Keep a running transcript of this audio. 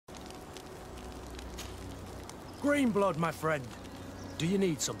Greenblood, my friend. Do you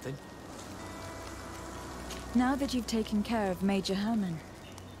need something? Now that you've taken care of Major Herman,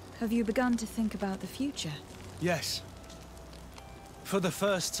 have you begun to think about the future? Yes. For the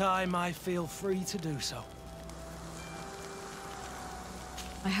first time, I feel free to do so.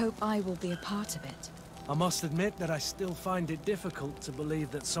 I hope I will be a part of it. I must admit that I still find it difficult to believe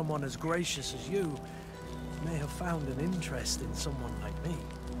that someone as gracious as you may have found an interest in someone like me.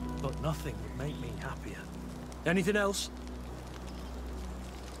 But nothing would make me happier. Anything else?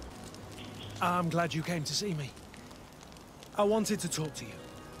 I'm glad you came to see me. I wanted to talk to you.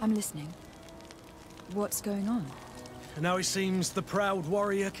 I'm listening. What's going on? Now it seems the proud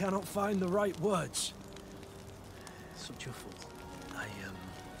warrior cannot find the right words. Such a fool.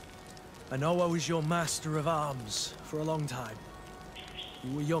 I know I was your master of arms for a long time.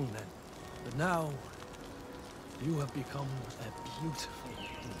 You were young then, but now you have become a beautiful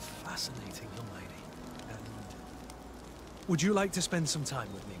and fascinating young lady. And would you like to spend some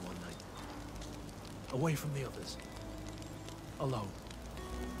time with me one night? Away from the others. Alone.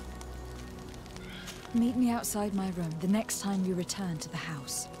 Meet me outside my room the next time you return to the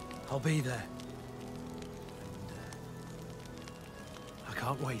house. I'll be there. And I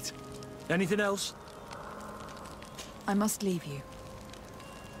can't wait. Anything else? I must leave you.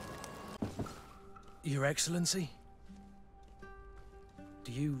 Your Excellency?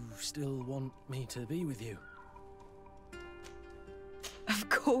 Do you still want me to be with you? Of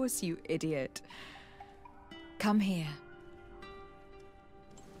course, you idiot. Come here.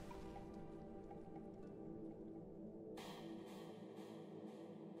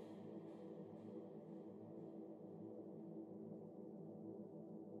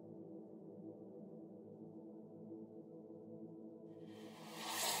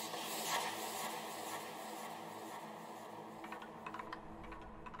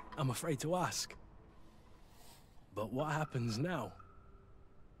 I'm afraid to ask. But what happens now?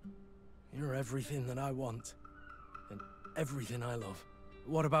 You're everything that I want. And everything I love.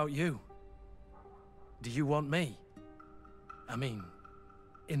 What about you? Do you want me? I mean,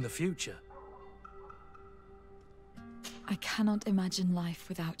 in the future? I cannot imagine life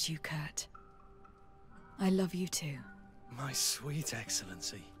without you, Kurt. I love you too. My sweet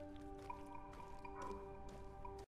Excellency.